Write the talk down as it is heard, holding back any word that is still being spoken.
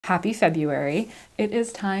Happy February. It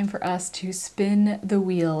is time for us to spin the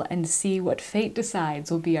wheel and see what fate decides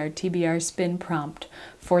will be our TBR spin prompt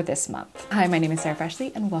for this month. Hi, my name is Sarah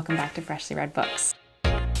Freshly and welcome back to Freshly Read Books.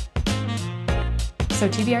 So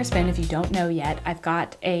TBR spin, if you don't know yet, I've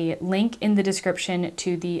got a link in the description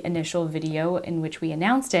to the initial video in which we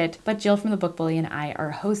announced it, but Jill from the Book Bully and I are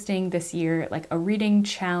hosting this year like a reading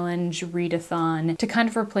challenge, readathon, to kind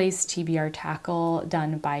of replace TBR Tackle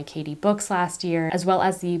done by Katie Books last year, as well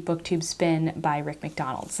as the BookTube spin by Rick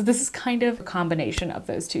McDonald. So this is kind of a combination of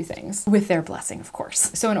those two things, with their blessing, of course.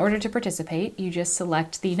 So in order to participate, you just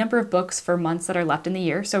select the number of books for months that are left in the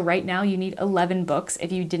year. So right now you need 11 books.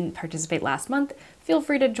 If you didn't participate last month, feel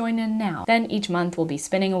free to join in now. Then each month we'll be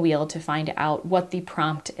spinning a wheel to find out what the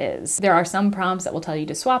prompt is. There are some prompts that will tell you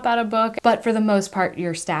to swap out a book, but for the most part,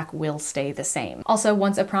 your stack will stay the same. Also,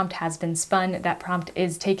 once a prompt has been spun, that prompt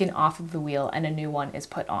is taken off of the wheel and a new one is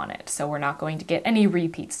put on it. So we're not going to get any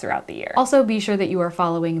repeats throughout the year. Also, be sure that you are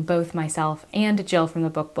following both myself and Jill from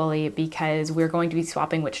the Book Bully because we're going to be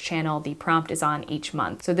swapping which channel the prompt is on each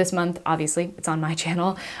month. So this month, obviously, it's on my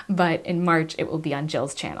channel, but in March, it will be on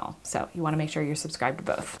Jill's channel. So you want to make sure you're subscribed to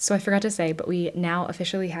both. So I forgot to say, but we now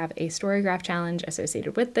officially have a Storygraph challenge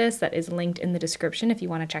associated with this that is linked in the description if you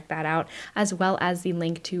want to check that out, as well as the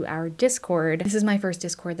link to our Discord. This is my first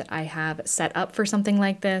Discord that I have set up for something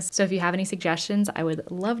like this. So if you have any suggestions, I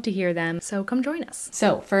would love to hear them. So come join us.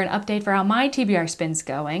 So for an update for how my TBR spin's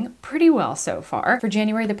going, pretty well so far. For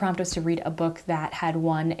January, the prompt was to read a book that had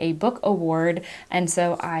won a book award. And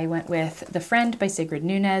so I went with The Friend by Sigrid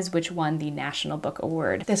Nunez, which won the National Book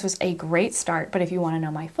Award. This was a great start, but if you want to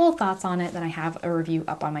know my full thoughts on it, then I have a review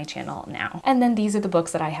up on my channel now. And then these are the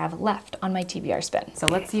books that I have left on my TBR spin. So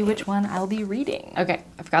let's see which one I'll be reading. Okay,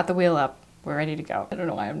 I've got the wheel up. We're ready to go. I don't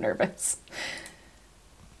know why I'm nervous.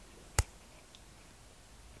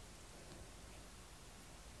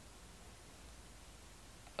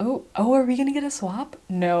 Oh, are we gonna get a swap?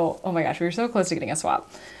 No. Oh my gosh, we were so close to getting a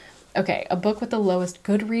swap. Okay, a book with the lowest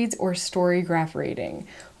Goodreads or Storygraph rating.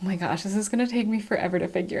 Oh my gosh, this is gonna take me forever to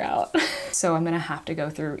figure out. So I'm gonna have to go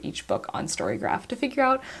through each book on Storygraph to figure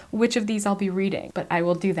out which of these I'll be reading. But I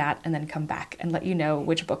will do that and then come back and let you know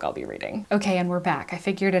which book I'll be reading. Okay, and we're back. I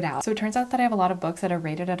figured it out. So it turns out that I have a lot of books that are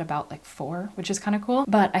rated at about like 4, which is kind of cool.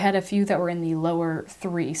 But I had a few that were in the lower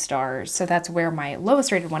 3 stars. So that's where my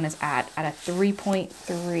lowest rated one is at a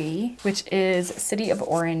 3.3, which is City of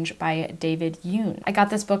Orange by David Yoon. I got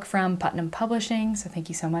this book from Putnam Publishing, so thank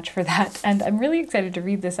you so much for that. And I'm really excited to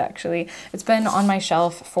read this actually. It's been on my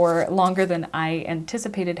shelf for longer than I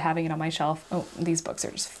anticipated having it on my shelf. Oh, these books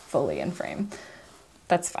are just fully in frame.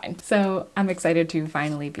 That's fine. So I'm excited to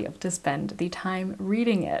finally be able to spend the time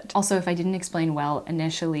reading it. Also, if I didn't explain well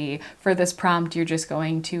initially, for this prompt, you're just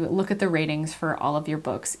going to look at the ratings for all of your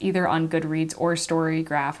books, either on Goodreads or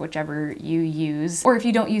Storygraph, whichever you use. Or if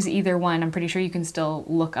you don't use either one, I'm pretty sure you can still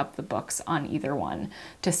look up the books on either one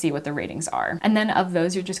to see what the ratings are. And then of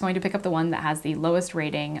those, you're just going to pick up the one that has the lowest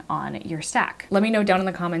rating on your stack. Let me know down in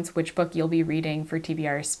the comments which book you'll be reading for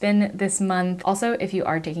TBR Spin this month. Also, if you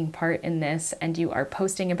are taking part in this and you are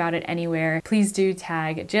posting about it anywhere, please do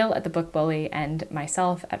tag Jill at the Book Bully and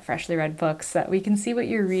myself at Freshly Read Books so that we can see what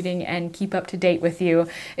you're reading and keep up to date with you.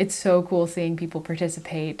 It's so cool seeing people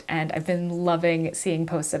participate and I've been loving seeing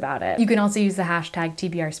posts about it. You can also use the hashtag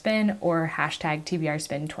TBRSpin or hashtag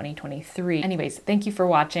TBRSpin 2023. Anyways, thank you for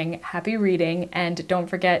watching, happy reading, and don't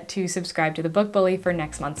forget to subscribe to the Book Bully for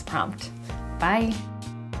next month's prompt. Bye!